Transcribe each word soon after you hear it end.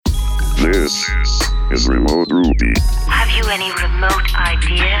This is Remote Ruby. Have you any remote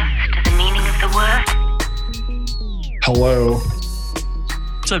idea to the meaning of the word? Hello.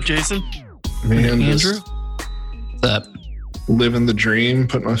 What's up, Jason? Man, Andrew? What's up? Living the dream,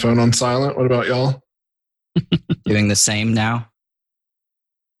 put my phone on silent. What about y'all? Doing the same now?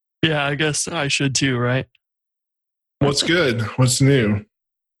 Yeah, I guess I should too, right? What's good? What's new?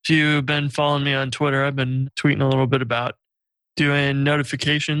 If you've been following me on Twitter, I've been tweeting a little bit about doing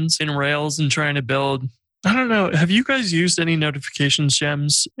notifications in Rails and trying to build. I don't know. Have you guys used any notifications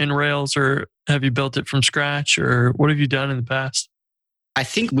gems in Rails, or have you built it from scratch, or what have you done in the past? I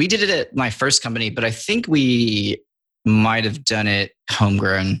think we did it at my first company, but I think we might have done it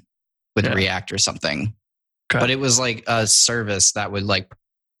homegrown with React or something. Okay. But it was like a service that would like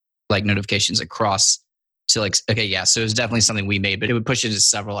notifications across to like, okay, yeah. So it was definitely something we made, but it would push it to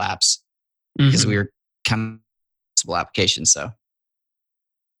several apps because we were kind of multiple applications. So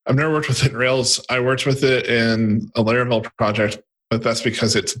I've never worked with it in Rails. I worked with it in a Laravel project, but that's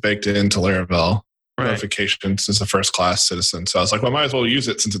because it's baked into Laravel notifications as a first class citizen. So I was like, well, I might as well use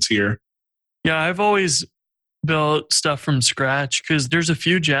it since it's here. Yeah, I've always built stuff from scratch because there's a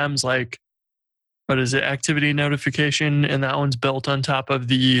few gems like, what is it, activity notification, and that one's built on top of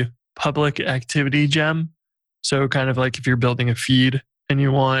the public activity gem. So kind of like if you're building a feed and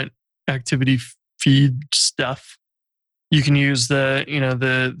you want activity feed stuff, you can use that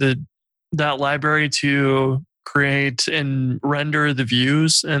library to create and render the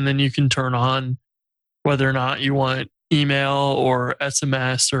views, and then you can turn on whether or not you want email or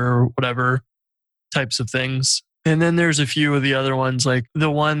SMS or whatever types of things. And then there's a few of the other ones, like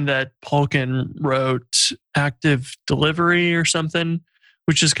the one that Polkin wrote, Active Delivery or something,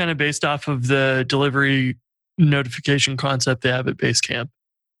 which is kind of based off of the delivery notification concept they have at Basecamp,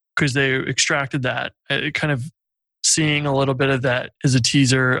 because they extracted that. Kind of seeing a little bit of that as a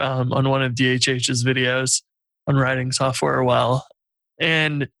teaser on one of DHH's videos on writing software well.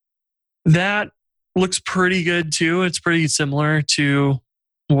 And that looks pretty good too. It's pretty similar to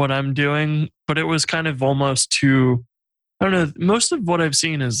what I'm doing, but it was kind of almost too, I don't know, most of what I've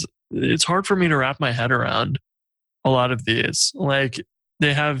seen is, it's hard for me to wrap my head around a lot of these. Like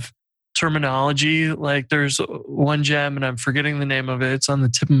they have terminology, like there's one gem and I'm forgetting the name of it. It's on the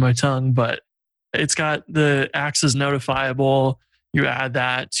tip of my tongue, but it's got the acts as notifiable. You add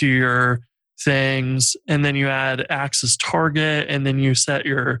that to your things, and then you add acts as target, and then you set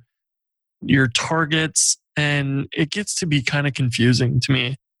your targets, and it gets to be kind of confusing to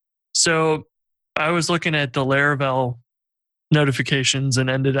me. So I was looking at the Laravel notifications and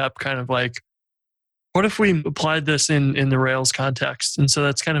ended up kind of like, what if we applied this in the Rails context? And so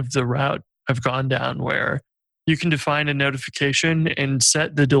that's kind of the route I've gone down, where you can define a notification and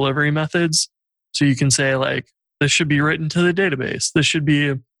set the delivery methods. So you can say like, this should be written to the database. This should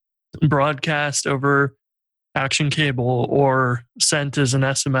be broadcast over Action Cable or sent as an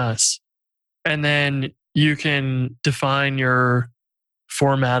SMS. And then you can define your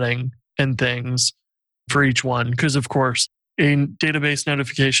formatting and things for each one. Because of course, a database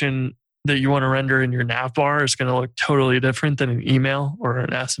notification that you want to render in your nav bar is going to look totally different than an email or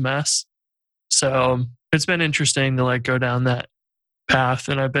an SMS. So it's been interesting to like go down that path.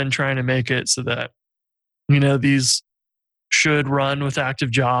 And I've been trying to make it so that, these should run with active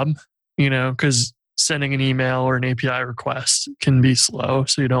job, because sending an email or an API request can be slow.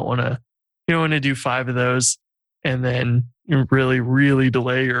 So you don't want to do 5 of those and then really, really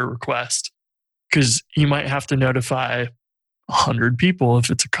delay your request, because you might have to notify 100 people if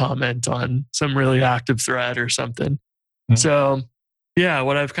it's a comment on some really active thread or something. Mm-hmm. So yeah,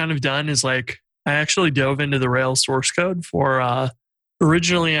 what I've kind of done is like, I actually dove into the Rails source code for,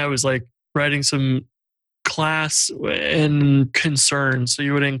 originally I was like writing some class and concerns. So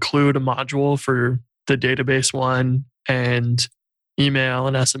you would include a module for the database one and email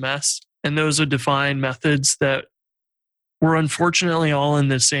and SMS. And those would define methods that were unfortunately all in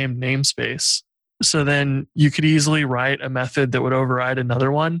the same namespace. So then you could easily write a method that would override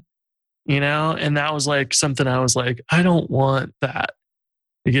another one, and that was like something I was like, I don't want that.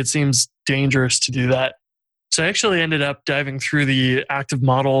 Like, it seems dangerous to do that. So I actually ended up diving through the active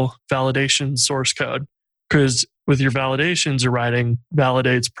model validation source code, because with your validations, you're writing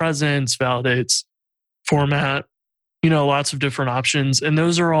validates presence, validates format, lots of different options. And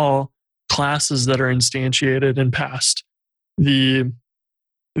those are all classes that are instantiated and passed the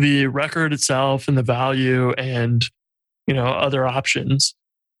record itself and the value and, other options.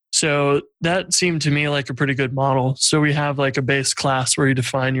 So that seemed to me like a pretty good model. So we have like a base class where you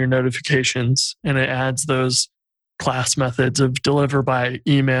define your notifications, and it adds those class methods of deliver by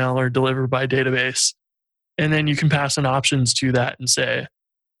email or deliver by database. And then you can pass in options to that and say,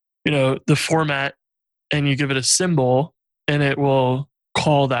 the format, and you give it a symbol, and it will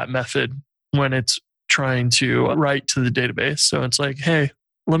call that method when it's trying to write to the database. So it's like, hey,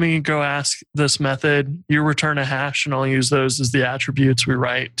 let me go ask this method, you return a hash, and I'll use those as the attributes we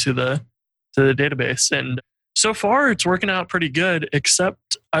write to the database. And so far it's working out pretty good,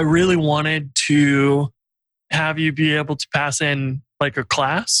 except I really wanted to have you be able to pass in like a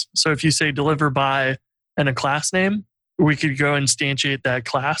class. So if you say deliver by and a class name, we could go instantiate that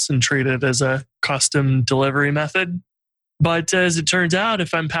class and treat it as a custom delivery method. But as it turns out,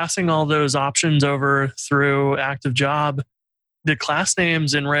 if I'm passing all those options over through active job, the class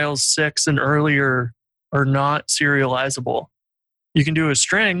names in Rails 6 and earlier are not serializable. You can do a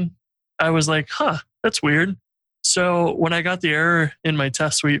string. I was like, that's weird. So when I got the error in my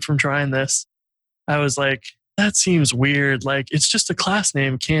test suite from trying this, I was like, that seems weird. Like, it's just a class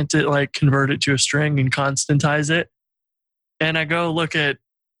name. Can't it like convert it to a string and constantize it? And I go look at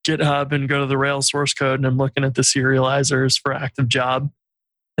GitHub and go to the Rails source code, and I'm looking at the serializers for active job.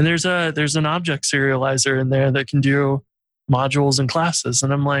 And there's an object serializer in there that can do modules and classes.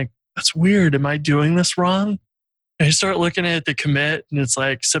 And I'm like, that's weird. Am I doing this wrong? And I start looking at the commit, and it's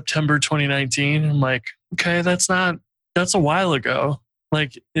like September 2019. I'm like, okay, that's a while ago.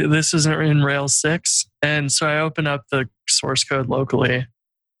 Like, this isn't in Rails 6. And so I open up the source code locally.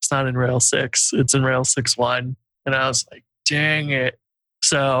 It's not in Rails 6. It's in Rails 6.1. And I was like, dang it.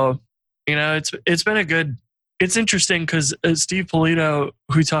 So, it's been it's interesting because Steve Polito,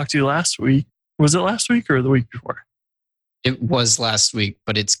 who talked to you last week, was it last week or the week before? It was last week,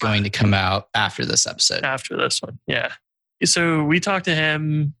 but it's going to come out after this episode. After this one, yeah. So we talked to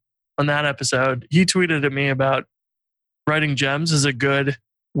him on that episode. He tweeted at me about writing gems is a good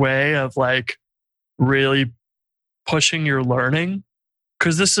way of like really pushing your learning.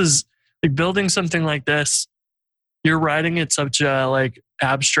 Because this is like building something like this, you're writing at such a like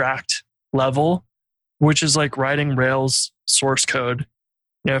abstract level, which is like writing Rails source code.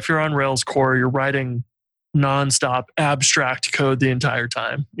 If you're on Rails core, you're writing nonstop abstract code the entire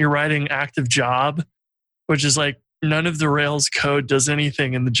time. You're writing active job, which is like none of the Rails code does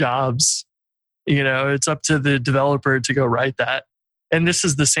anything in the jobs. It's up to the developer to go write that. And this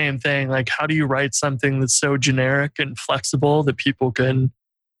is the same thing. Like, how do you write something that's so generic and flexible that people can,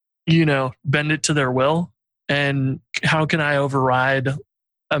 bend it to their will? And how can I override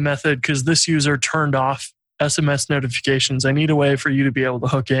a method? Because this user turned off SMS notifications. I need a way for you to be able to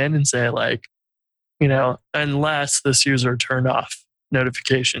hook in and say like, unless this user turned off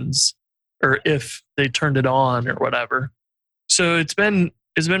notifications, or if they turned it on or whatever. So it's been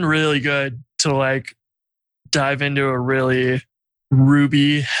really good to like dive into a really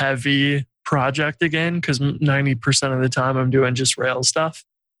Ruby heavy project again, because 90% of the time I'm doing just Rails stuff.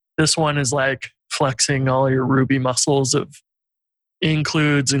 This one is like flexing all your Ruby muscles of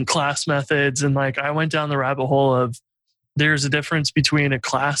includes and class methods. And like I went down the rabbit hole of there's a difference between a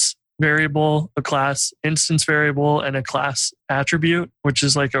class variable, a class instance variable, and a class attribute, which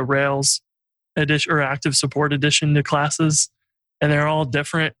is like a Rails addition or active support addition to classes. And they're all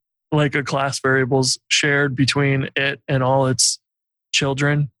different. Like a class variable's shared between it and all its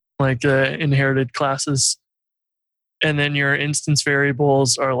children, like inherited classes. And then your instance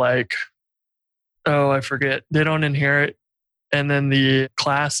variables are like, I forget, they don't inherit. And then the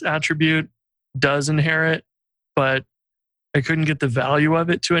class attribute does inherit, but I couldn't get the value of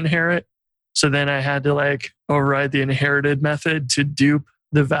it to inherit. So then I had to like override the inherited method to dupe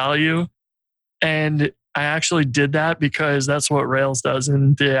the value. And I actually did that because that's what Rails does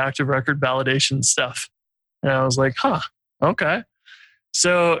in the active record validation stuff. And I was like, okay.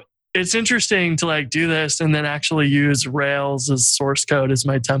 So it's interesting to like do this and then actually use Rails as source code as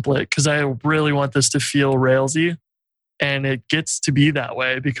my template, because I really want this to feel Railsy. And it gets to be that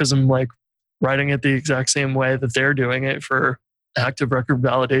way because I'm like writing it the exact same way that they're doing it for active record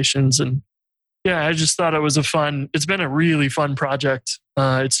validations. And yeah, I just thought it's been a really fun project.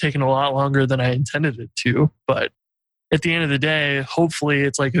 It's taken a lot longer than I intended it to, but at the end of the day, hopefully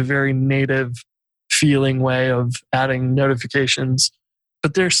it's like a very native feeling way of adding notifications.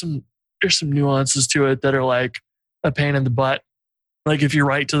 But there's some nuances to it that are like a pain in the butt. Like if you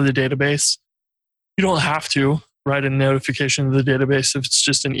write to the database, you don't have to write a notification to the database if it's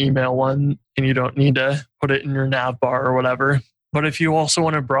just an email one and you don't need to put it in your nav bar or whatever. But if you also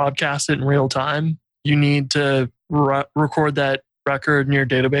want to broadcast it in real time, you need to record that record in your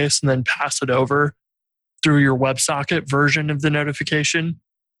database and then pass it over through your WebSocket version of the notification.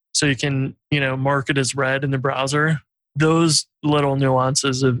 So you can, mark it as read in the browser. Those little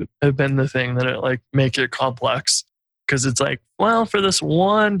nuances have been the thing that like make it complex. Because it's like, well, for this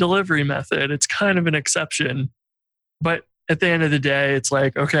one delivery method, it's kind of an exception. But at the end of the day, it's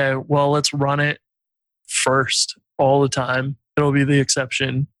like, okay, well, let's run it first all the time. It'll be the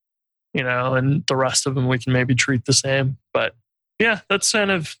exception, and the rest of them we can maybe treat the same. But yeah, that's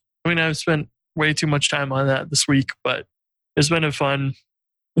kind of, I've spent way too much time on that this week, but it's been a fun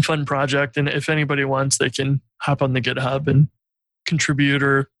project. And if anybody wants, they can hop on the GitHub and contribute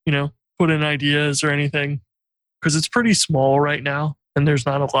or, put in ideas or anything, because it's pretty small right now and there's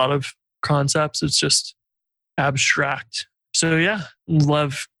not a lot of concepts. It's just abstract. So yeah,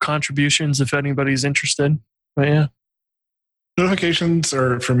 love contributions if anybody's interested. But yeah. Notifications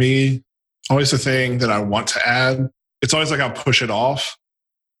are, for me, always the thing that I want to add. It's always like I'll push it off.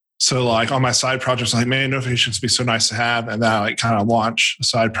 So like on my side projects, I'm like, man, notifications would be so nice to have. And then I like kind of launch a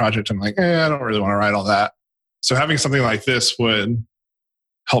side project. I'm like, I don't really want to write all that. So having something like this would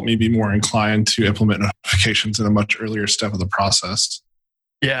help me be more inclined to implement notifications in a much earlier step of the process.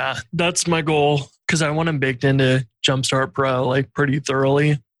 Yeah, that's my goal, because I want them baked into Jumpstart Pro like pretty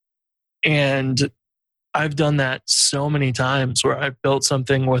thoroughly. And I've done that so many times where I've built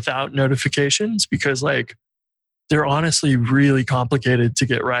something without notifications because like they're honestly really complicated to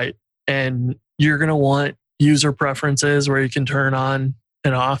get right. And you're going to want user preferences where you can turn on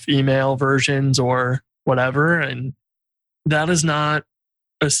and off email versions or whatever. And that is not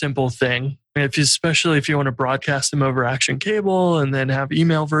a simple thing. Especially if you want to broadcast them over Action Cable and then have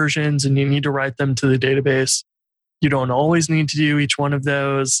email versions and you need to write them to the database. You don't always need to do each one of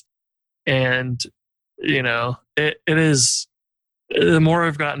those. And, it is, the more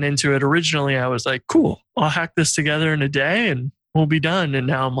I've gotten into it, originally I was like, cool, I'll hack this together in a day and we'll be done. And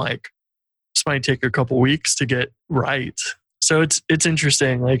now I'm like, this might take a couple weeks to get right. So it's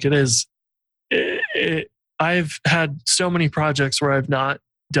interesting. Like it is, I've had so many projects where I've not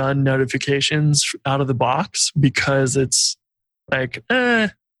done notifications out of the box because it's like, I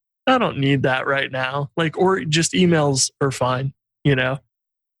don't need that right now. Like, or just emails are fine,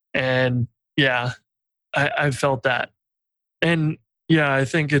 And yeah, I've felt that. And yeah, I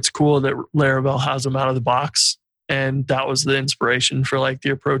think it's cool that Laravel has them out of the box. And that was the inspiration for like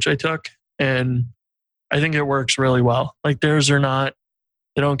the approach I took. And I think it works really well. Like theirs are not,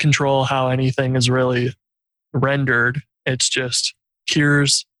 they don't control how anything is really rendered. It's just,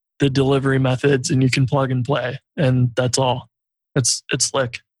 here's the delivery methods and you can plug and play. And that's all. It's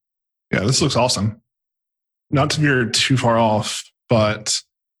slick. Yeah, this looks awesome. Not to veer too far off, but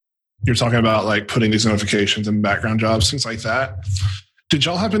you're talking about like putting these notifications in background jobs, things like that. Did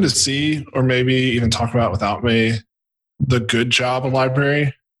y'all happen to see, or maybe even talk about without me, the Good Job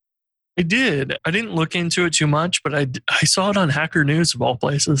library? I did. I didn't look into it too much, but I saw it on Hacker News of all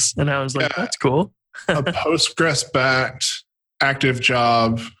places. And I was like, that's cool. A Postgres-backed active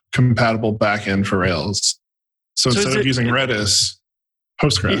job compatible backend for Rails. So instead of using Redis,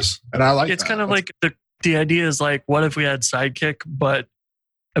 Postgres. And I like it's that. Kind of like the idea is like, what if we had Sidekick, but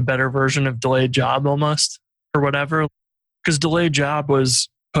a better version of Delayed Job almost, or whatever? Because Delayed Job was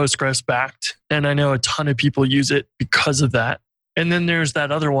Postgres backed. And I know a ton of people use it because of that. And then there's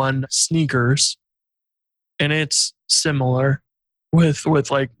that other one, Sneakers. And it's similar with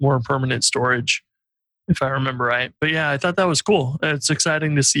like more permanent storage, if I remember right. But yeah, I thought that was cool. It's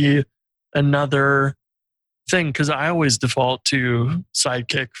exciting to see another thing because I always default to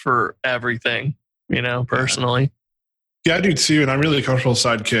Sidekick for everything, personally. Yeah, I do too. And I'm really comfortable with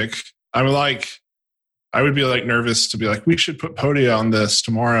Sidekick. I would be like nervous to be like, we should put Podia on this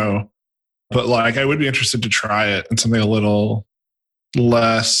tomorrow. But like, I would be interested to try it in something a little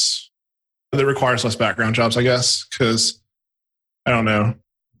less, that requires less background jobs, I guess. Because I don't know.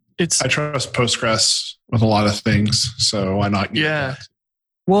 I trust Postgres with a lot of things. So why not? Yeah.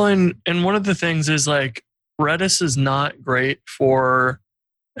 Well, and one of the things is like Redis is not great for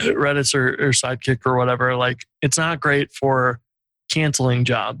Redis or Sidekick or whatever. Like it's not great for canceling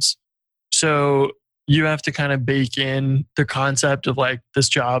jobs. So you have to kind of bake in the concept of like this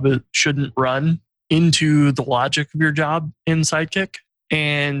job shouldn't run into the logic of your job in Sidekick.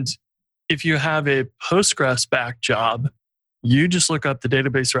 And if you have a Postgres backed job, you just look up the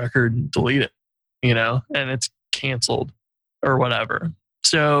database record and delete it, and it's canceled or whatever.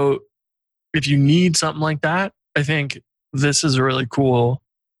 So if you need something like that, I think this is a really cool,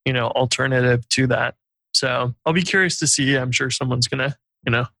 alternative to that. So I'll be curious to see. I'm sure someone's going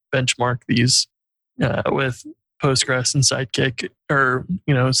to, benchmark these with Postgres and Sidekick, or,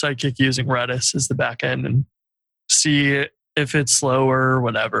 Sidekick using Redis as the backend and see if it's slow or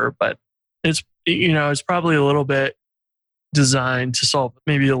whatever. But it's, it's probably a little bit designed to solve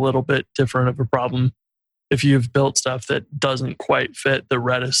maybe a little bit different of a problem if you've built stuff that doesn't quite fit the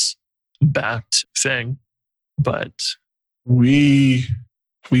Redis backed thing. But we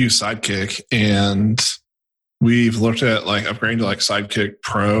use Sidekick, and we've looked at like upgrading to like Sidekick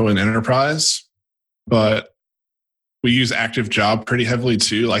Pro and Enterprise, but we use Active Job pretty heavily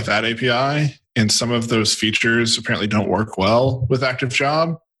too, like that API. And some of those features apparently don't work well with Active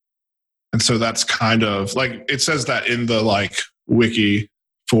Job. And so that's kind of like, it says that in the like wiki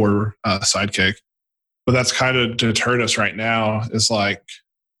for Sidekick, but that's kind of deterred us right now is like,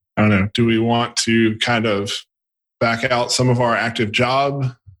 I don't know, do we want to kind of back out some of our Active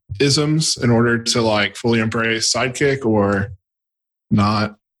Job isms in order to like fully embrace Sidekick or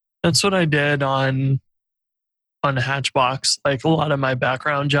not? That's what I did on Hatchbox. Like a lot of my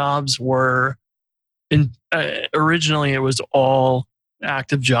background jobs were originally it was all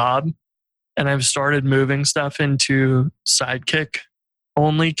Active Job, and I've started moving stuff into Sidekick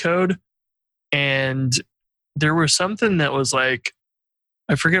only code. And there was something that was like,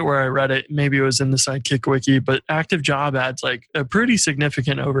 I forget where I read it. Maybe it was in the Sidekick wiki, but Active Job adds like a pretty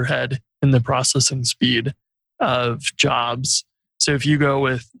significant overhead in the processing speed of jobs. So if you go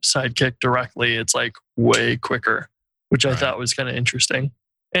with Sidekick directly, it's like way quicker, which I thought was kind of interesting.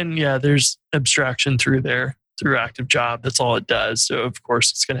 And yeah, there's abstraction through there through Active Job. That's all it does. So of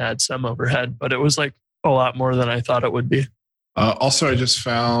course it's going to add some overhead, but it was like a lot more than I thought it would be. Also, I just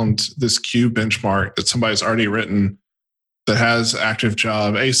found this Q benchmark that somebody's already written that has Active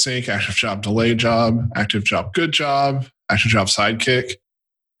Job async, Active Job delay job, Active Job good job, Active Job Sidekick.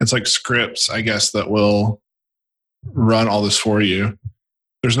 It's like scripts, I guess, that will run all this for you.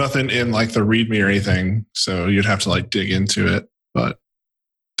 There's nothing in like the README or anything, so you'd have to like dig into it, but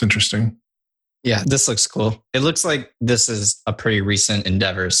it's interesting. Yeah, this looks cool. It looks like this is a pretty recent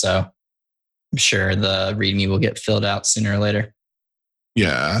endeavor, so I'm sure the README will get filled out sooner or later.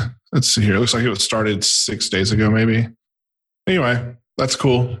 Yeah, let's see here. It looks like it was started 6 days ago, maybe. Anyway, that's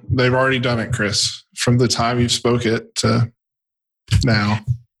cool. They've already done it, Chris, from the time you spoke it to now.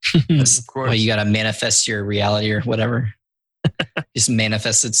 Of course. Well, you got to manifest your reality or whatever. Just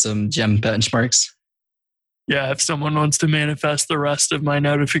manifested some gem benchmarks. Yeah, if someone wants to manifest the rest of my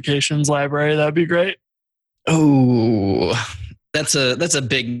notifications library, that'd be great. Oh, that's a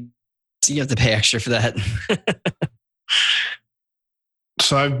big. You have to pay extra for that.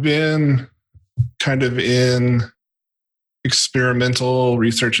 So I've been kind of in experimental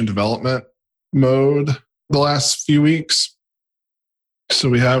research and development mode the last few weeks. So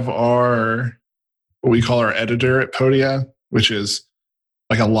we have what we call our editor at Podia, which is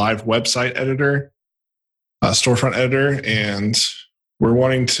like a live website editor, a storefront editor, and we're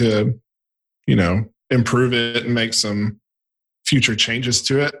wanting to, improve it and make some future changes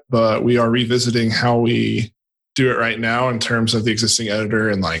to it. But we are revisiting how we do it right now in terms of the existing editor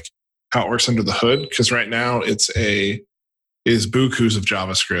and like how it works under the hood. Because right now is bukus of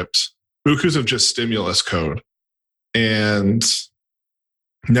JavaScript, bukus of just stimulus code. And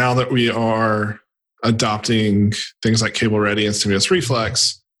now that we are adopting things like Cable Ready and Stimulus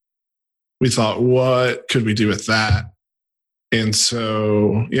Reflex, we thought, what could we do with that? And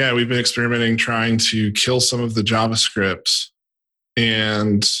so, yeah, we've been experimenting trying to kill some of the JavaScript.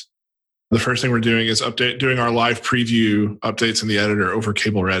 And the first thing we're doing is doing our live preview updates in the editor over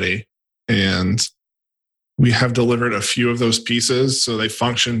Cable Ready. And we have delivered a few of those pieces. So they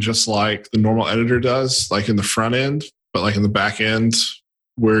function just like the normal editor does, like in the front end, but like in the back end,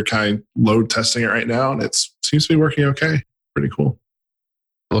 we're kind of load testing it right now. And it seems to be working okay. Pretty cool.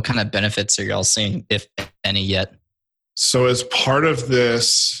 What kind of benefits are y'all seeing, if any, yet? So as part of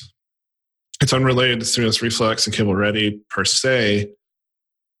this, it's unrelated to Stimulus Reflex and Cable Ready per se.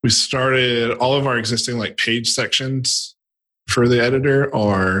 We started all of our existing like page sections for the editor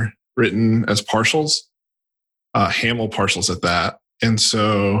are written as partials, Haml partials at that. And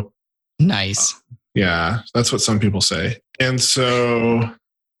so nice. Yeah, that's what some people say. And so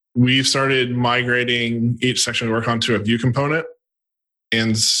we've started migrating each section we work on to a view component.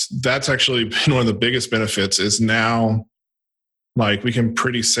 And that's actually been one of the biggest benefits is now like we can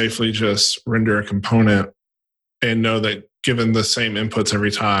pretty safely just render a component and know that given the same inputs every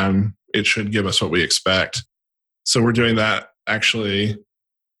time, it should give us what we expect. So we're doing that actually.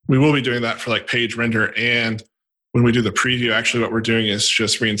 We will be doing that for like page render. And when we do the preview, actually what we're doing is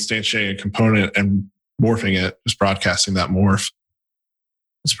just reinstantiating a component and morphing it, just broadcasting that morph.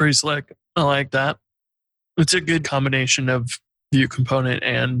 It's pretty slick. I like that. It's a good combination of view component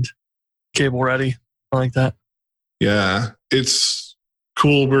and Cable Ready. I like that. Yeah, it's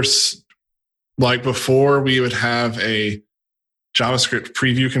cool. We're like before we would have a JavaScript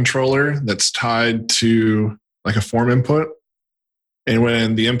preview controller that's tied to like a form input. And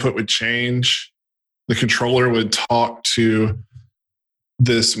when the input would change, the controller would talk to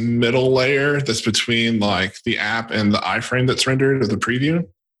this middle layer that's between like the app and the iframe that's rendered or the preview.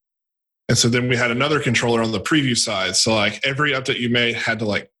 And so then we had another controller on the preview side. So like every update you made had to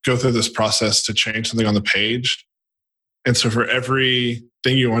like go through this process to change something on the page. And so for every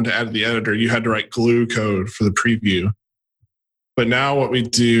thing you wanted to add to the editor, you had to write glue code for the preview. But now what we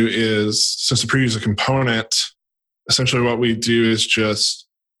do is, since the preview is a component, essentially what we do is just,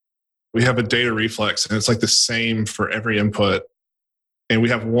 we have a data reflex, and it's like the same for every input. And we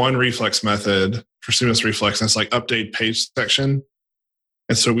have one reflex method for Stimulus Reflex, and it's like update page section.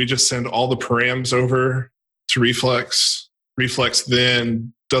 And so we just send all the params over to Reflex. Reflex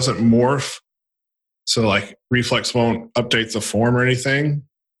then doesn't morph. So like Reflex won't update the form or anything.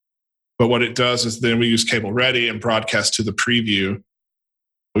 But what it does is then we use cable ready and broadcast to the preview.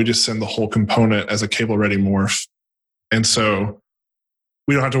 We just send the whole component as a cable ready morph. And so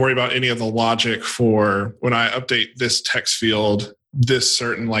we don't have to worry about any of the logic for when I update this text field, this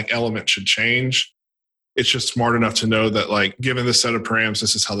certain like element should change. It's just smart enough to know that like, given this set of params,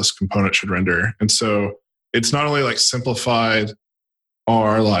 this is how this component should render. And so it's not only like simplified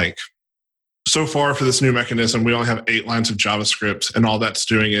our like, so far for this new mechanism, we only have 8 lines of JavaScript, and all that's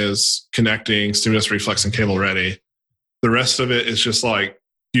doing is connecting Stimulus Reflex and cable ready. The rest of it is just like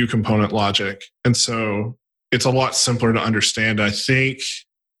view component logic. And so it's a lot simpler to understand. I think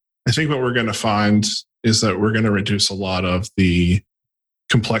what we're going to find is that we're going to reduce a lot of the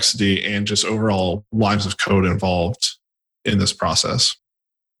complexity and just overall lines of code involved in this process.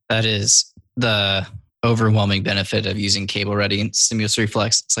 That is the overwhelming benefit of using cable ready and Stimulus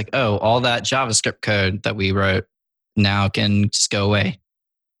Reflex. It's like, oh, all that JavaScript code that we wrote now can just go away.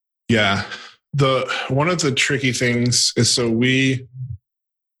 Yeah. One of the tricky things is, so we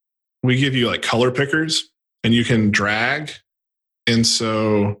give you like color pickers and you can drag. And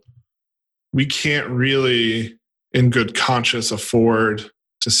so we can't really in good conscience afford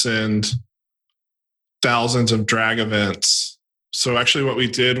to send thousands of drag events. So actually what we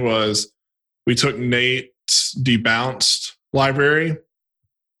did was we took Nate's debounced library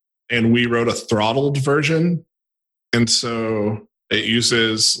and we wrote a throttled version. And so it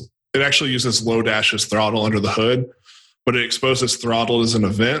actually uses Lodash's throttle under the hood, but it exposes throttle as an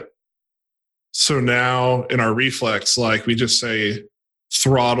event. So now in our Reflex, like we just say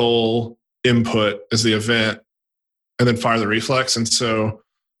throttle input as the event and then fire the Reflex. And so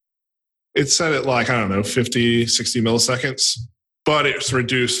it's set at like, I don't know, 50, 60 milliseconds. But it's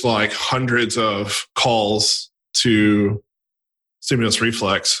reduced like hundreds of calls to Stimulus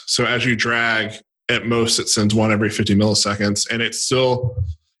Reflex. So as you drag, at most it sends one every 50 milliseconds, and it still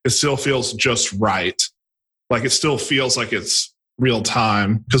feels just right. Like it still feels like it's real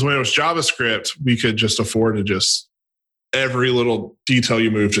time. Because when it was JavaScript, we could just afford to just every little detail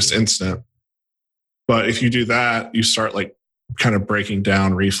you move just instant. But if you do that, you start like kind of breaking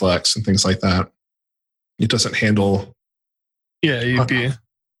down Reflex and things like that. It doesn't handle. Yeah, you'd be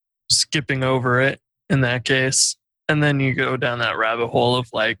skipping over it in that case. And then you go down that rabbit hole of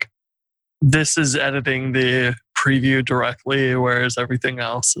like, this is editing the preview directly, whereas everything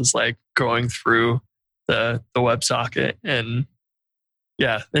else is like going through the WebSocket. And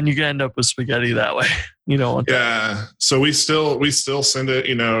yeah, then you can end up with spaghetti that way. You don't want that. Yeah. So we still send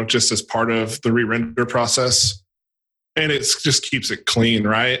it, just as part of the re-render process. And it just keeps it clean,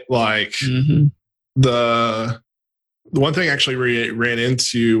 right? Like the one thing actually we ran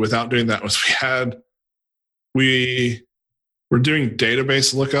into without doing that was we were doing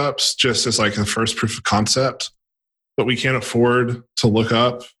database lookups just as like the first proof of concept, but we can't afford to look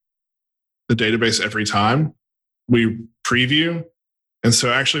up the database every time we preview. And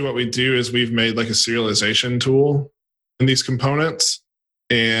so actually what we do is we've made like a serialization tool in these components.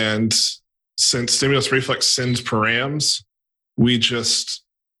 And since Stimulus Reflex sends params, we just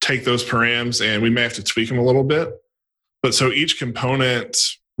take those params and we may have to tweak them a little bit. But so each component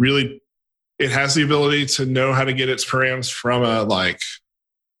really, it has the ability to know how to get its params from a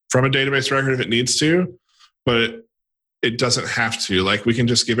database record if it needs to, but it doesn't have to. Like we can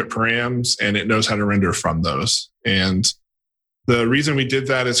just give it params and it knows how to render from those. And the reason we did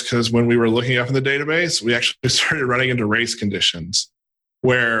that is because when we were looking up in the database, we actually started running into race conditions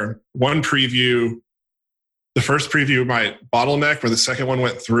where the first preview might bottleneck where the second one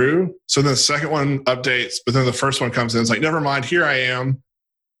went through. So then the second one updates, but then the first one comes in. It's like, never mind, here I am.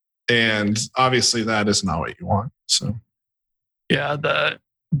 And obviously that is not what you want. So yeah, the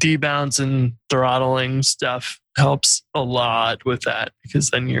debounce and throttling stuff helps a lot with that,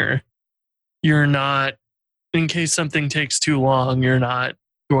 because then you're not, in case something takes too long, you're not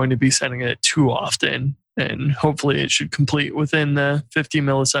going to be sending it too often. And hopefully it should complete within the 50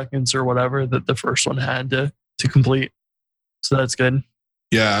 milliseconds or whatever that the first one had to complete. So that's good.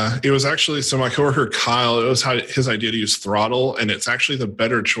 Yeah, it was actually, so my coworker Kyle, it was his idea to use throttle, and it's actually the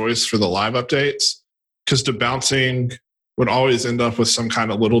better choice for the live updates because debouncing would always end up with some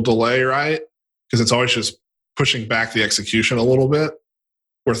kind of little delay, right? Because it's always just pushing back the execution a little bit.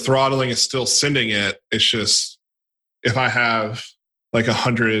 Where throttling is still sending it. It's just, if I have like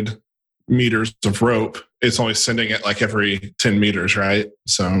 100 meters of rope, it's only sending it like every 10 meters, right?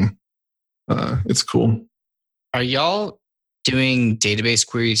 So it's cool. Are y'all doing database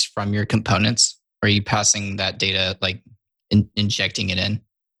queries from your components? Or are you passing that data, like injecting it in?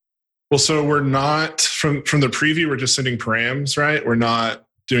 Well, so we're not, from the preview, we're just sending params, right? We're not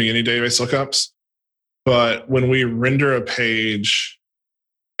doing any database lookups. But when we render a page,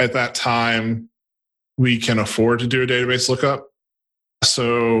 at that time, we can afford to do a database lookup.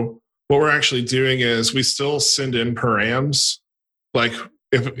 So what we're actually doing is we still send in params. Like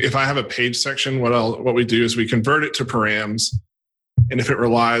if I have a page section, what we do is we convert it to params. And if it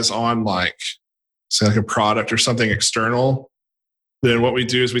relies on like, say like a product or something external, then what we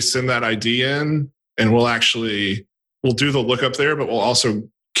do is we send that ID in and we'll do the lookup there, but we'll also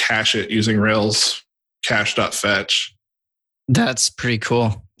cache it using Rails cache.fetch. That's pretty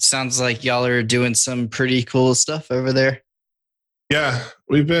cool. Sounds like y'all are doing some pretty cool stuff over there. Yeah,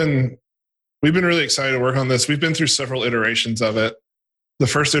 we've been really excited to work on this. We've been through several iterations of it. The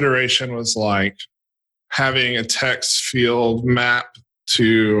first iteration was like having a text field map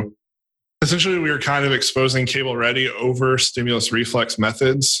to, essentially we were kind of exposing cable ready over stimulus reflex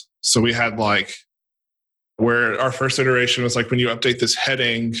methods. So we had like, where our first iteration was like, when you update this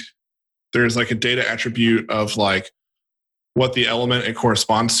heading, there's like a data attribute of like what the element it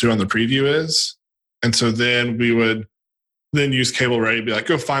corresponds to on the preview is. And so then we would then use cable ready to be like,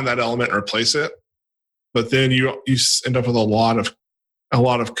 go find that element and replace it. But then you end up with a lot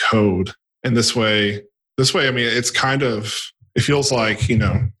of code. And this way, I mean, it's kind of, it feels like,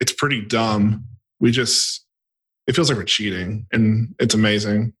 it's pretty dumb. It feels like we're cheating, and it's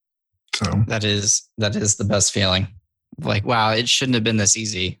amazing. So that is the best feeling. Like, wow, it shouldn't have been this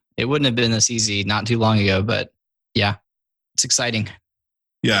easy. It wouldn't have been this easy not too long ago, but yeah, it's exciting.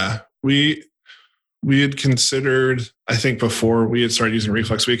 Yeah. We had considered, I think before we had started using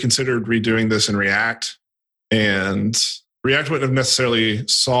Reflex, we had considered redoing this in React, and React wouldn't have necessarily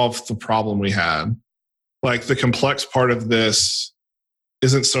solved the problem we had. Like the complex part of this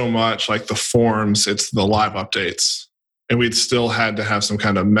isn't so much like the forms, it's the live updates. And we'd still had to have some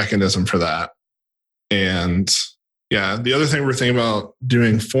kind of mechanism for that. And yeah, the other thing we're thinking about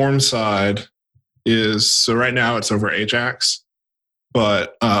doing form side is, so right now it's over Ajax.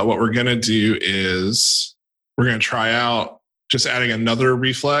 But what we're going to do is we're going to try out just adding another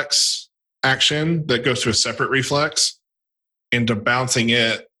reflex action that goes to a separate reflex and debouncing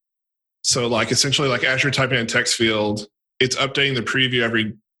it. So like essentially like as you're typing in a text field, it's updating the preview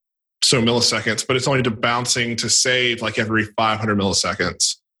every so milliseconds, but it's only debouncing to save like every 500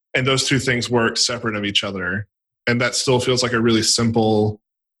 milliseconds. And those two things work separate of each other. And that still feels like a really simple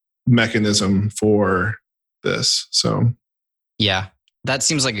mechanism for this. So yeah, that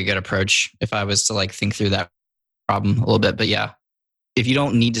seems like a good approach if I was to like think through that problem a little bit. But yeah, if you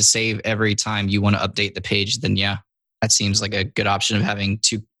don't need to save every time you want to update the page, then yeah, that seems like a good option of having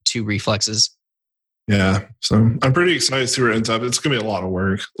two reflexes. Yeah. So I'm pretty excited to see where it ends up. It's going to be a lot of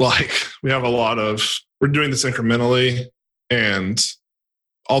work. Like we're doing this incrementally, and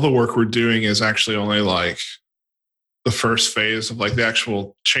all the work we're doing is actually only like the first phase of like the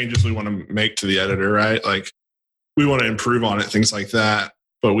actual changes we want to make to the editor, right? Like we want to improve on it, things like that.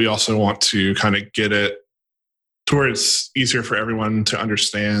 But we also want to kind of get it to where it's easier for everyone to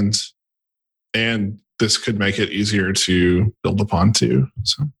understand. And this could make it easier to build upon too.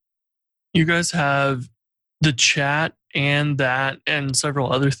 So you guys have the chat and that and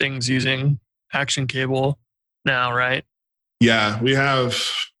several other things using Action Cable now, right? Yeah, we have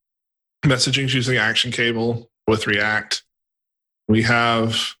messaging using Action Cable with React. We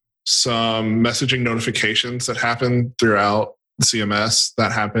have some messaging notifications that happen throughout the CMS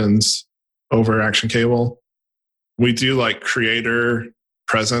that happens over Action Cable. We do like creator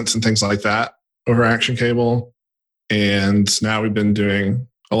presence and things like that over Action Cable. And now we've been doing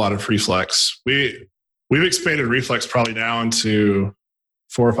a lot of Reflex. We've expanded Reflex probably now into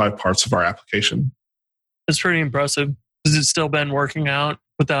 4 or 5 parts of our application. That's pretty impressive. Has it still been working out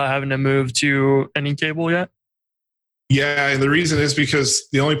without having to move to any cable yet? Yeah, and the reason is because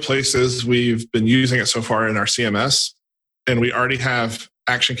the only places we've been using it so far in our CMS, and we already have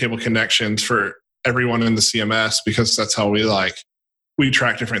Action Cable connections for everyone in the CMS because that's how we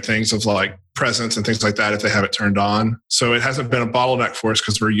track different things of like presence and things like that if they have it turned on. So it hasn't been a bottleneck for us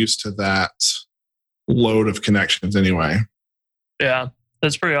because we're used to that load of connections anyway. Yeah.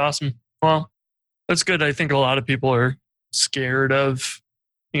 That's pretty awesome. Well, that's good. I think a lot of people are scared of,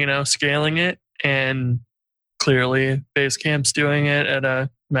 scaling it, and clearly Basecamp's doing it at a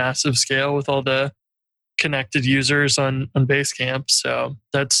massive scale with all the connected users on Basecamp. So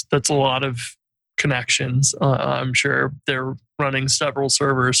that's a lot of connections. I'm sure they're running several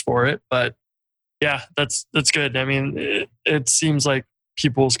servers for it, but yeah, that's good. I mean, it seems like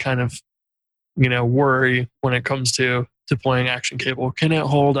people's kind of, worry when it comes to deploying Action Cable. Can it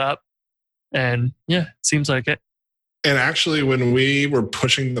hold up? And yeah, it seems like it. And actually, when we were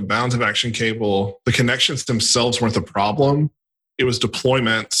pushing the bounds of Action Cable, the connections themselves weren't the problem. It was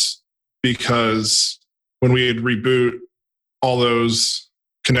deployments, because when we would reboot, all those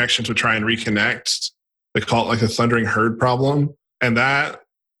connections would try and reconnect. They call it like a thundering herd problem. And that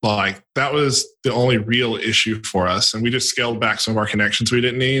was the only real issue for us. And we just scaled back some of our connections we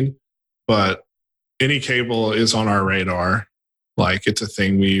didn't need. But any cable is on our radar. Like, it's a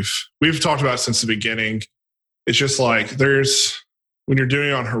thing we've talked about since the beginning. It's just like when you're doing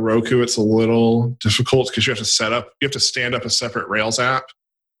it on Heroku, it's a little difficult because you have to stand up a separate Rails app.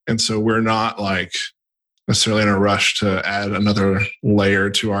 And so we're not like necessarily in a rush to add another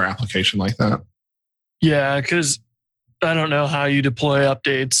layer to our application like that. Yeah, because I don't know how you deploy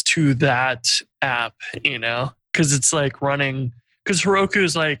updates to that app, because it's like running, because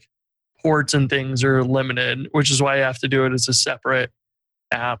Heroku's like ports and things are limited, which is why you have to do it as a separate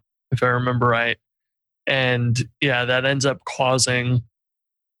app, if I remember right. And yeah, that ends up causing,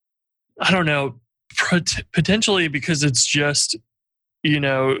 I don't know, potentially because it's just,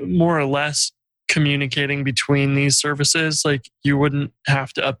 more or less communicating between these services. Like, you wouldn't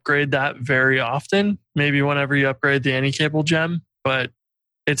have to upgrade that very often, maybe whenever you upgrade the AnyCable gem. But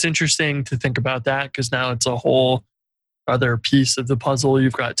it's interesting to think about that, because now it's a whole other piece of the puzzle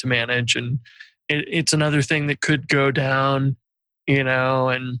you've got to manage. And it's another thing that could go down,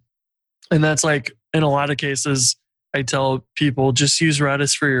 and that's like, in a lot of cases, I tell people just use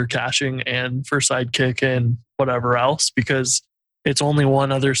Redis for your caching and for Sidekick and whatever else, because it's only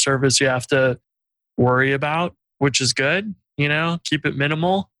one other service you have to worry about, which is good. Keep it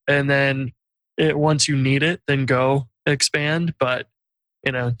minimal. And then once you need it, then go expand. But,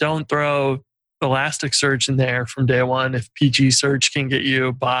 don't throw Elasticsearch in there from day one. If PG Search can get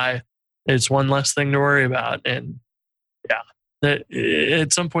you by, it's one less thing to worry about. And yeah,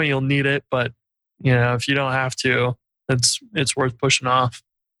 at some point you'll need it, but if you don't have to, it's worth pushing off.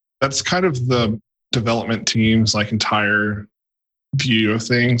 That's kind of the development team's like entire view of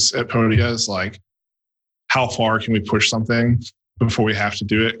things at Podia, is like, how far can we push something before we have to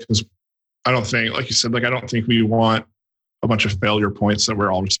do it? Because I don't think, like you said, I don't think we want a bunch of failure points that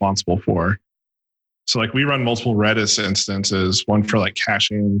we're all responsible for. So like, we run multiple Redis instances, one for like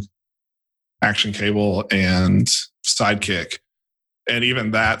caching Action Cable and Sidekick. And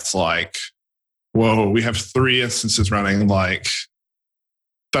even that's like, whoa, we have 3 instances running. Like,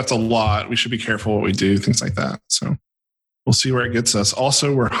 that's a lot. We should be careful what we do, things like that. So we'll see where it gets us.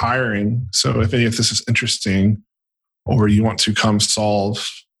 Also, we're hiring. So if any of this is interesting, or you want to come solve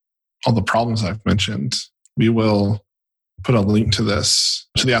all the problems I've mentioned, we will put a link to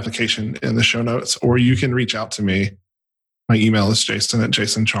the application in the show notes, or you can reach out to me. My email is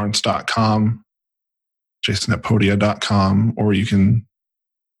jason@jasoncharns.com, jason@podia.com, or you can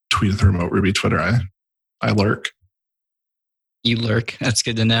tweet at the Remote Ruby Twitter. I lurk. You lurk. That's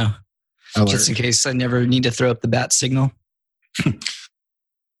good to know. Just in case I never need to throw up the bat signal.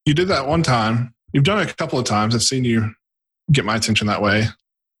 You did that one time. You've done it a couple of times. I've seen you get my attention that way.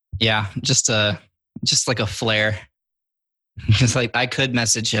 Yeah, just like a flare. Just like, I could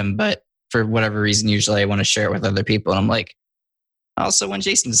message him, but for whatever reason, usually I want to share it with other people. And I'm like, I also want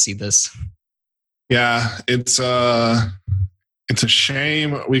Jason to see this. Yeah, it's a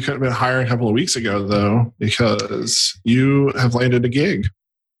shame we could have been hiring a couple of weeks ago, though, because you have landed a gig.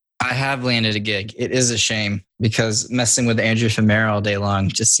 I have landed a gig. It is a shame, because messing with Andrew Femera all day long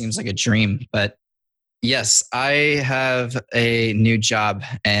just seems like a dream. But yes, I have a new job,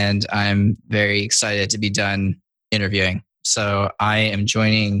 and I'm very excited to be done interviewing. So I am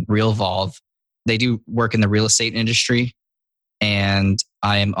joining RealVolve. They do work in the real estate industry. And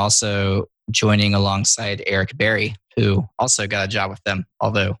I am also joining alongside Eric Berry, who also got a job with them,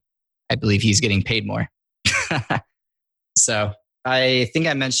 although I believe he's getting paid more. So I think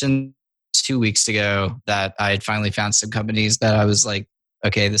I mentioned 2 weeks ago that I had finally found some companies that I was like,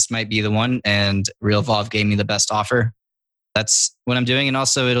 okay, this might be the one. And RealVolve gave me the best offer. That's what I'm doing. And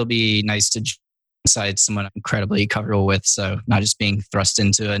also, it'll be nice to inside someone I'm incredibly comfortable with. So not just being thrust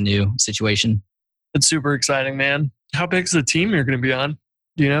into a new situation. It's super exciting, man. How big's the team you're going to be on?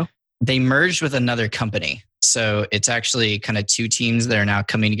 Do you know? They merged with another company. So it's actually kind of two teams that are now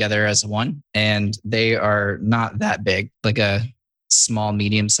coming together as one, and they are not that big, like a small,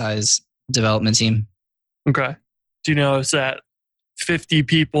 medium-sized development team. Okay. Do you know, is that 50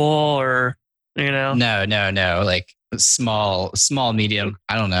 people or, No, like small, medium.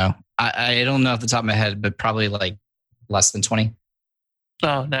 I don't know. I don't know off the top of my head, but probably like less than 20.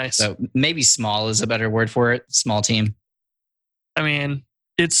 Oh, nice. So maybe small is a better word for it. Small team. I mean,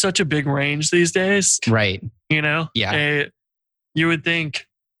 it's such a big range these days. Right. Yeah. You would think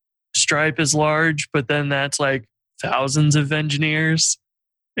Stripe is large, but then that's like thousands of engineers,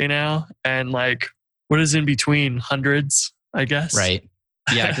 and like what is in between? Hundreds, I guess. Right.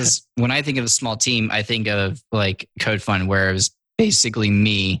 Yeah. Because when I think of a small team, I think of like Code Fund, where it was basically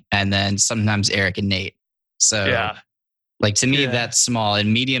me and then sometimes Eric and Nate. So yeah. Like to me, that's small,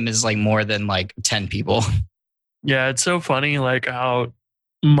 and medium is like more than like 10 people. Yeah. It's so funny, like how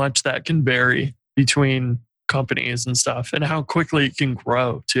much that can vary between companies and stuff and how quickly it can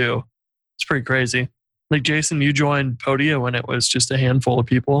grow too. It's pretty crazy. Like Jason, you joined Podia when it was just a handful of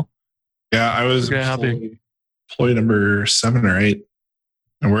people. Yeah, I was employee number 7 or 8.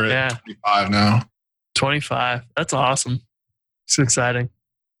 And we're at 25 now. 25. That's awesome. It's exciting.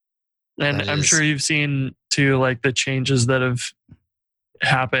 And I'm sure you've seen too, like the changes that have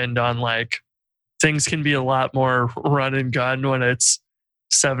happened on like things can be a lot more run and gun when it's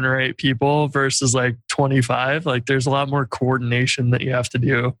 7 or 8 people versus like 25. Like there's a lot more coordination that you have to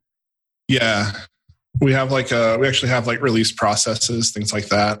do. Yeah. We have we actually have like release processes, things like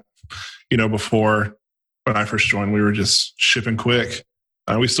that. Before when I first joined, we were just shipping quick.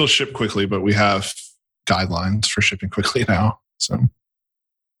 We still ship quickly, but we have guidelines for shipping quickly now. So,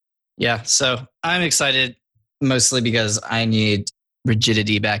 yeah. So I'm excited mostly because I need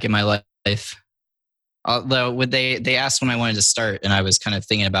rigidity back in my life. Although they asked when I wanted to start, and I was kind of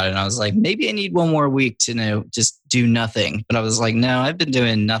thinking about it, and I was like, maybe I need one more week to just do nothing. But I was like, no, I've been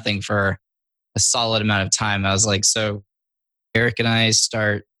doing nothing for a solid amount of time. I was like, so Eric and I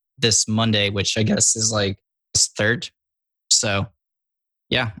start this Monday, which I guess is like his 3rd. So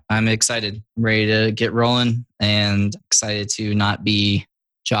yeah, I'm excited, I'm ready to get rolling, and excited to not be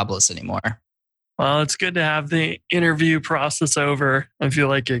jobless anymore. Well, it's good to have the interview process over. I feel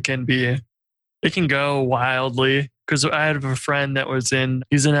like it can go wildly, because I had a friend that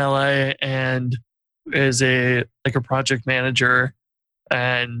he's in LA and is a project manager,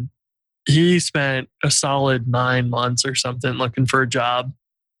 and he spent a solid 9 months or something looking for a job.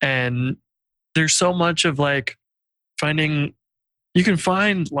 And there's so much of like you can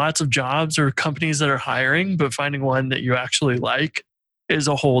find lots of jobs or companies that are hiring, but finding one that you actually like is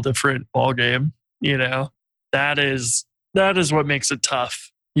a whole different ballgame. That is what makes it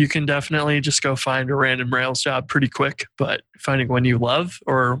tough. You can definitely just go find a random Rails job pretty quick, but finding one you love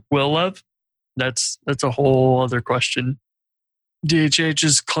or will love, that's a whole other question. DHH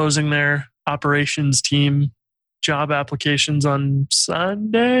is closing their operations team job applications on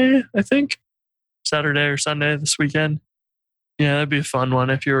Sunday, I think. Saturday or Sunday this weekend. Yeah, that'd be a fun one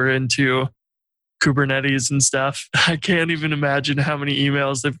if you were into Kubernetes and stuff. I can't even imagine how many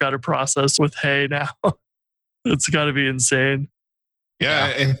emails they've got to process with Hey now. It's got to be insane. Yeah,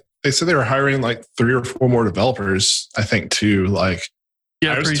 and they said they were hiring like 3 or 4 more developers, I think, too. Like,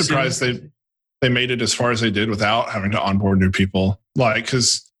 I was surprised they made it as far as they did without having to onboard new people. Like,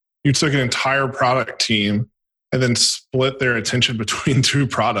 because you took an entire product team and then split their attention between 2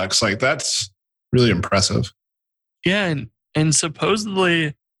 products. Like, that's really impressive. Yeah, and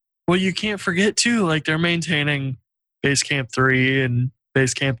supposedly, well, you can't forget too, like they're maintaining Basecamp 3 and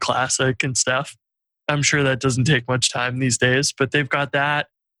Basecamp Classic and stuff. I'm sure that doesn't take much time these days, but they've got that.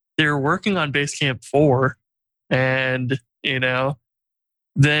 They're working on Basecamp 4, and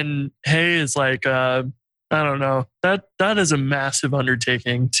then Hey is like, I don't know, that is a massive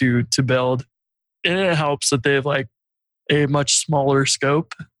undertaking to build, and it helps that they have like a much smaller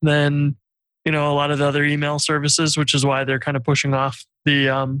scope than a lot of the other email services, which is why they're kind of pushing off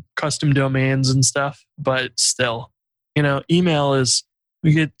the custom domains and stuff. But still, email is,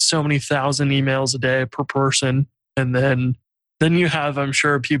 we get so many thousand emails a day per person. And then you have, I'm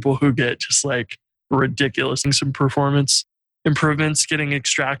sure, people who get just like ridiculous some performance improvements getting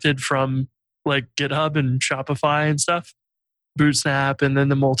extracted from like GitHub and Shopify and stuff, Bootsnap, and then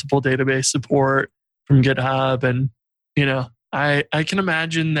the multiple database support from GitHub. And, I can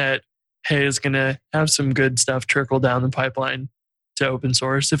imagine that Hey is going to have some good stuff trickle down the pipeline to open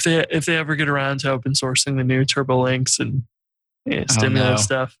source if they ever get around to open sourcing the new Turbo Links and Stimulus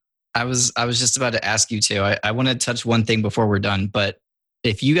stuff. I was just about to ask you too. I want to touch one thing before we're done, but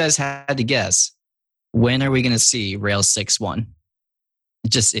if you guys had to guess, when are we going to see Rails 6.1?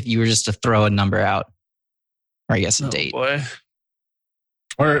 Just if you were just to throw a number out. or I guess a date. Boy.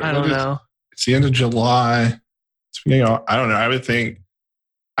 Or I don't know. It's the end of July. I don't know.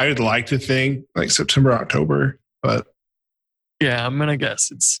 I would like to think like September, October, but yeah, I'm gonna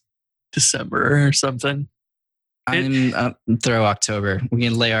guess it's December or something. I'm throw October. We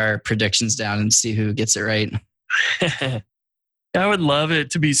can lay our predictions down and see who gets it right. I would love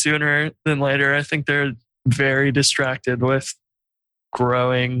it to be sooner than later. I think they're very distracted with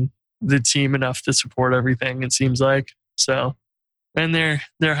growing the team enough to support everything, it seems like. So, and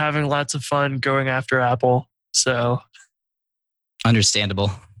they're having lots of fun going after Apple. So,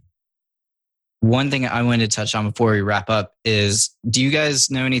 understandable. One thing I wanted to touch on before we wrap up is, do you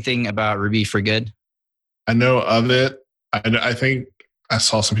guys know anything about Ruby for Good? I know of it. I think I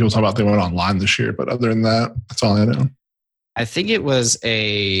saw some people talk about they went online this year, but other than that, that's all I know. I think it was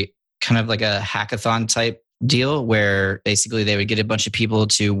a kind of like a hackathon type deal where basically they would get a bunch of people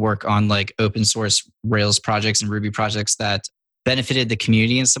to work on like open source Rails projects and Ruby projects that benefited the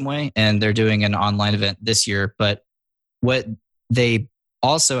community in some way. And they're doing an online event this year. But what they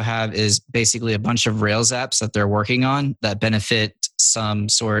also have is basically a bunch of Rails apps that they're working on that benefit some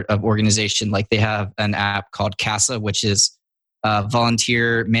sort of organization. Like they have an app called CASA, which is a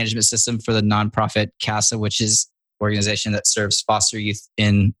volunteer management system for the nonprofit CASA, which is an organization that serves foster youth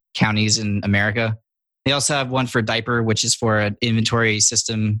in counties in America. They also have one for diaper, which is for an inventory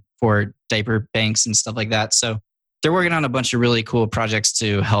system for diaper banks and stuff like that. So they're working on a bunch of really cool projects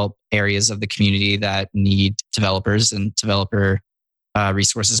to help areas of the community that need developers and developer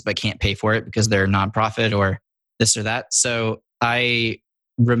resources, but can't pay for it because they're a nonprofit or this or that. So I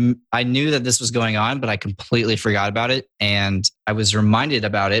knew that this was going on, but I completely forgot about it. And I was reminded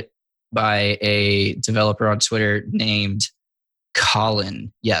about it by a developer on Twitter named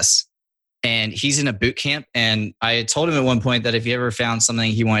Colin. Yes. And he's in a boot camp. And I had told him at one point that if he ever found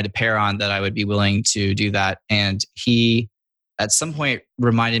something he wanted to pair on, that I would be willing to do that. And he, at some point,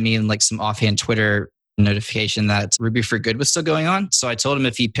 reminded me in like some offhand Twitter notification that Ruby for Good was still going on. So I told him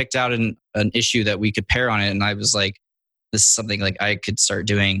if he picked out an issue that we could pair on it. And I was like, this is something like I could start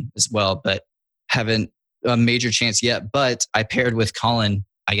doing as well, but haven't a major chance yet. But I paired with Colin,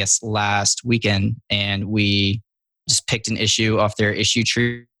 I guess, last weekend, and we just picked an issue off their issue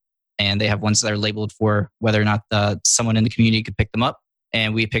tree. And they have ones that are labeled for whether or not someone in the community could pick them up.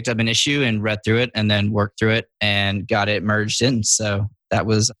 And we picked up an issue and read through it and then worked through it and got it merged in. So that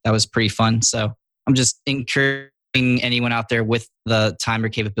was pretty fun. So I'm just encouraging anyone out there with the time or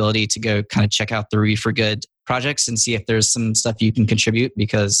capability to go kind of check out the Ruby for Good projects and see if there's some stuff you can contribute,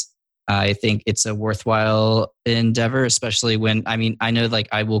 because I think it's a worthwhile endeavor, especially when, I know like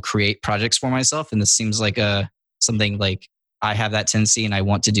I will create projects for myself, and this seems like something like I have that tendency and I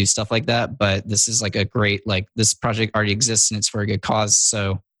want to do stuff like that, but this is like a great, like this project already exists and it's for a good cause.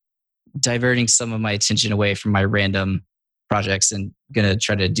 So diverting some of my attention away from my random projects and going to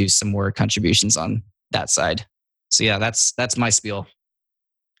try to do some more contributions on that side. So yeah, that's my spiel.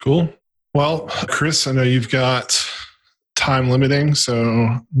 Cool. Well, Chris, I know you've got time limiting,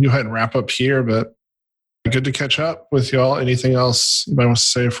 so you ahead and wrap up here, but good to catch up with y'all. Anything else you might want to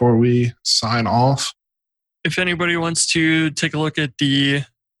say before we sign off? If anybody wants to take a look at the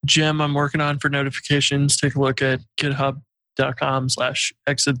gem I'm working on for notifications, take a look at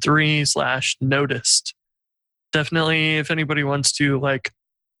github.com/exit3/noticed. Definitely, if anybody wants to like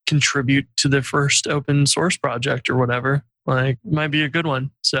contribute to the first open source project or whatever, like might be a good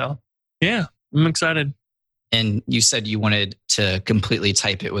one. So yeah, I'm excited. And you said you wanted to completely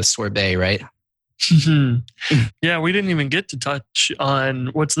type it with sorbet, right? Yeah, we didn't even get to touch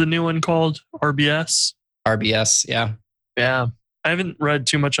on what's the new one called? RBS? RBS, yeah. Yeah. I haven't read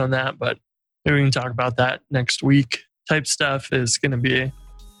too much on that, but maybe we can talk about that next week. Type stuff is going to be,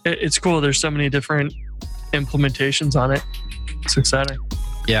 it's cool. There's so many different implementations on it. It's exciting.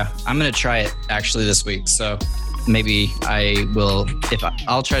 Yeah, I'm going to try it actually this week. So maybe I will,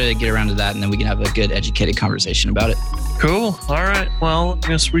 I'll try to get around to that, and then we can have a good educated conversation about it. Cool. All right. Well, I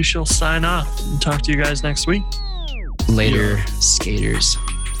guess we shall sign off and talk to you guys next week. Later, skaters.